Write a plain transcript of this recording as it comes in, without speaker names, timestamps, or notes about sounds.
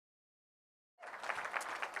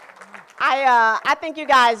I think you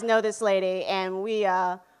guys know this lady, and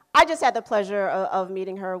I just had the pleasure of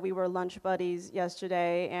meeting her. We were lunch buddies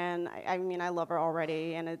yesterday, and I mean, I love her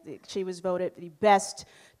already, and she was voted the best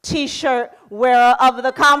T-shirt wearer of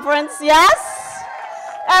the conference, yes?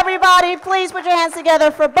 Everybody, please put your hands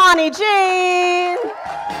together for Bonnie Jean.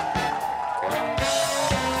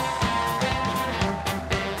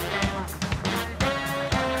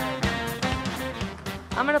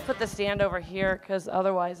 I'm going to put the stand over here because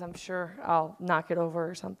otherwise I'm sure I'll knock it over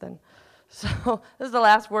or something. So this is the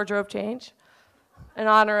last wardrobe change in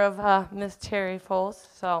honor of Miss Terry Foles.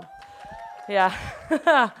 So, yeah.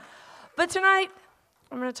 But tonight,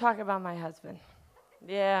 I'm going to talk about my husband.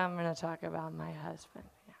 Yeah, I'm going to talk about my husband.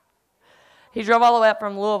 Yeah. He drove all the way up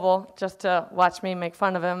from Louisville just to watch me make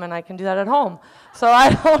fun of him, and I can do that at home. So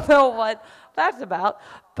I don't know what that's about.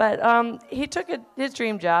 But he took his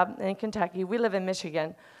dream job in Kentucky. We live in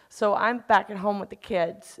Michigan. So I'm back at home with the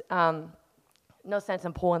kids. No sense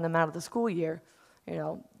in pulling them out of the school year, you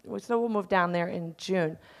know. So we'll move down there in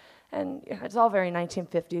June. And it's all very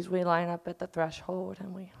 1950s. We line up at the threshold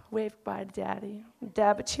and we wave bye to Daddy.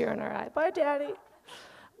 Dab a tear in our eye. Bye, Daddy.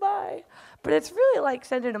 Bye. But it's really like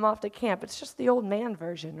sending him off to camp. It's just the old man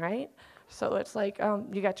version, right? So it's like,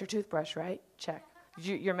 you got your toothbrush, right? Check.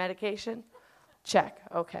 Your medication? Check.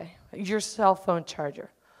 Okay. Your cell phone charger?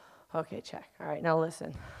 Okay, check. All right, now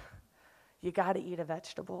listen. You got to eat a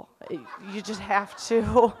vegetable. You just have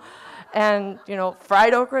to. And, you know,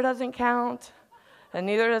 fried okra doesn't count, and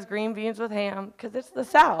neither does green beans with ham, because it's the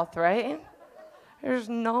South, right? There's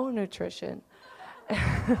no nutrition.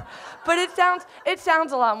 But it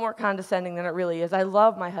sounds a lot more condescending than it really is. I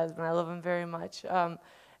love my husband. I love him very much.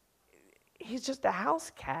 He's just a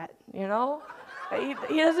house cat, you know? He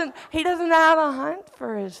doesn't know how to hunt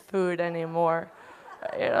for his food anymore.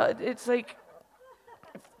 You know, it's like,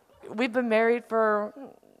 we've been married for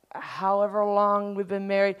however long we've been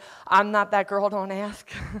married. I'm not that girl, don't ask.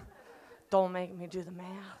 Don't make me do the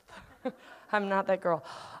math. I'm not that girl.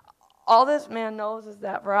 All this man knows is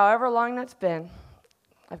that for however long that's been,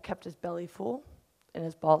 I've kept his belly full and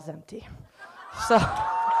his balls empty. So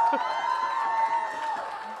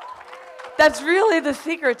that's really the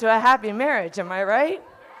secret to a happy marriage, am I right?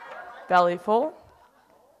 Belly full,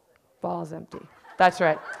 balls empty. That's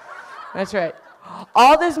right. That's right.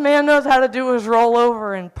 All this man knows how to do is roll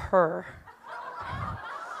over and purr.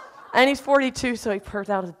 And he's 42, so he purrs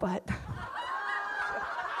out his butt.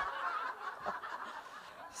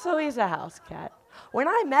 So he's a house cat. When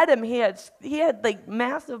I met him, he had like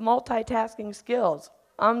massive multitasking skills.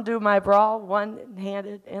 Undo my bra,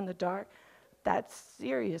 one-handed in the dark. That's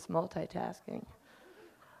serious multitasking.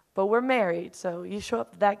 But we're married, so you show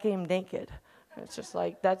up to that game naked. It's just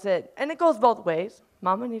like, that's it. And it goes both ways.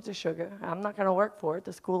 Mama needs a sugar. I'm not going to work for it.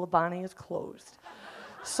 The School of Bonnie is closed.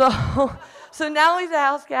 So now he's a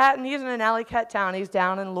house cat, and he's in an alley cat town. He's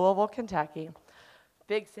down in Louisville, Kentucky.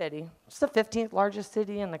 Big city. It's the 15th largest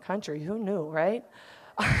city in the country. Who knew, right?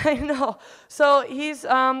 I know. So he's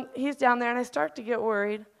down there, and I start to get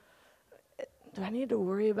worried. Do I need to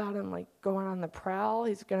worry about him, like, going on the prowl?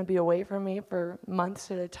 He's going to be away from me for months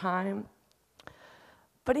at a time.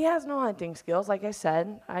 But he has no hunting skills, like I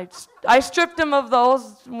said. I stripped him of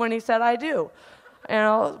those when he said I do. You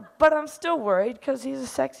know, but I'm still worried because he's a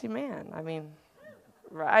sexy man. I mean,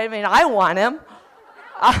 I want him.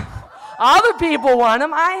 Other people want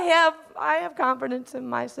him. I have confidence in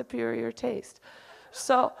my superior taste.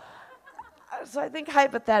 So I think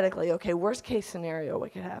hypothetically, okay, worst case scenario,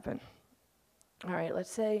 what could happen? All right,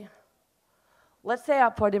 let's say I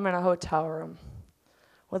put him in a hotel room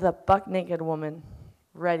with a buck-naked woman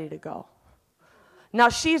ready to go. Now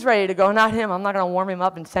she's ready to go, not him. I'm not going to warm him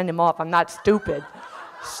up and send him off. I'm not stupid.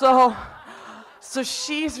 So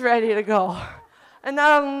she's ready to go. And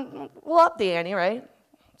now we'll up the ante, right?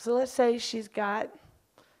 So let's say she's got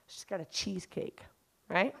a cheesecake,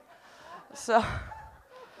 right? So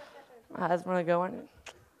my husband will go in,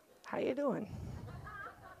 how you doing?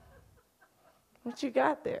 What you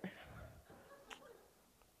got there?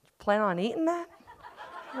 Plan on eating that?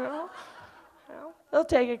 You know? He'll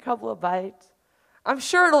take a couple of bites. I'm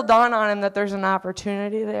sure it'll dawn on him that there's an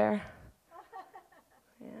opportunity there.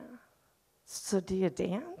 Yeah. So do you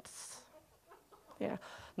dance? Yeah.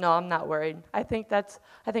 No, I'm not worried. I think that's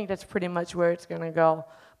pretty much where it's going to go.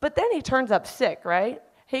 But then he turns up sick, right?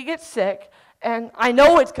 He gets sick, and I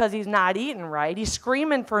know it's because he's not eating right. He's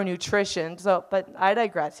screaming for nutrition, but I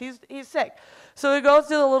digress. He's sick. So he goes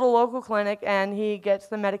to the little local clinic, and he gets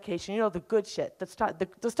the medication, you know, the good shit, the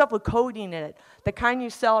stuff with codeine in it, the kind you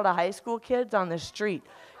sell to high school kids on the street,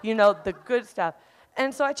 you know, the good stuff.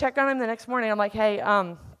 And so I check on him the next morning. I'm like, hey,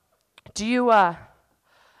 do you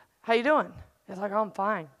how you doing? He's like, oh, I'm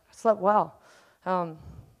fine. I slept well. I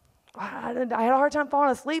had a hard time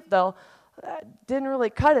falling asleep, though. I didn't really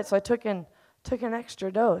cut it, so I took an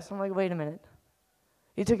extra dose. I'm like, wait a minute.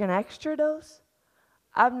 You took an extra dose?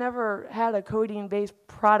 I've never had a codeine-based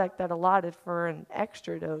product that allotted for an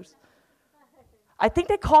extra dose. I think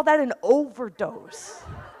they call that an overdose.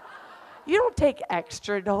 You don't take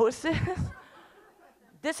extra doses.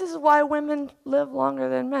 This is why women live longer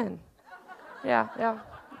than men. Yeah.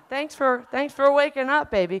 Thanks for waking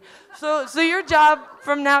up, baby. So your job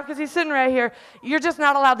from now, because he's sitting right here, you're just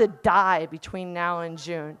not allowed to die between now and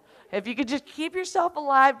June. If you could just keep yourself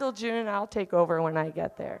alive till June, I'll take over when I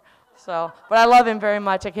get there. So, but I love him very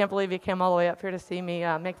much. I can't believe he came all the way up here to see me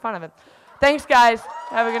make fun of him. Thanks, guys.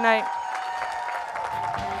 Have a good night.